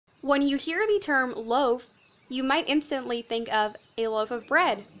When you hear the term loaf, you might instantly think of a loaf of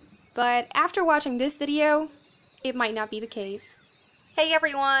bread, but after watching this video, it might not be the case. Hey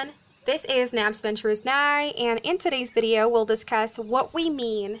everyone, this is N.A.Y, and in today's video we'll discuss what we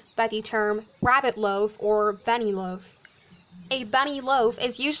mean by the term rabbit loaf or bunny loaf. A bunny loaf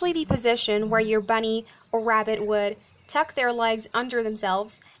is usually the position where your bunny or rabbit would tuck their legs under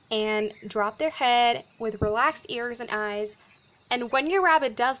themselves and drop their head with relaxed ears and eyes. And when your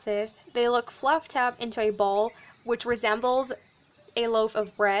rabbit does this, they look fluffed up into a ball which resembles a loaf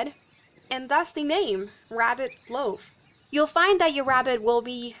of bread, and thus the name, rabbit loaf. You'll find that your rabbit will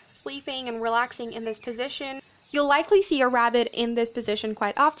be sleeping and relaxing in this position. You'll likely see a rabbit in this position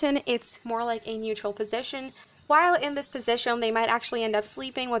quite often. It's more like a neutral position. While in this position, they might actually end up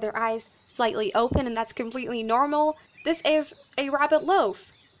sleeping with their eyes slightly open, and that's completely normal. This is a rabbit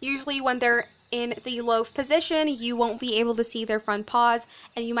loaf. Usually when they're in the loaf position, you won't be able to see their front paws,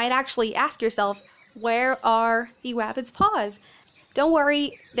 and you might actually ask yourself, where are the rabbit's paws? Don't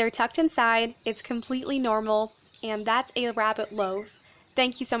worry, they're tucked inside, it's completely normal, and that's a rabbit loaf.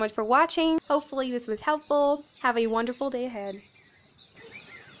 Thank you so much for watching. Hopefully this was helpful. Have a wonderful day ahead.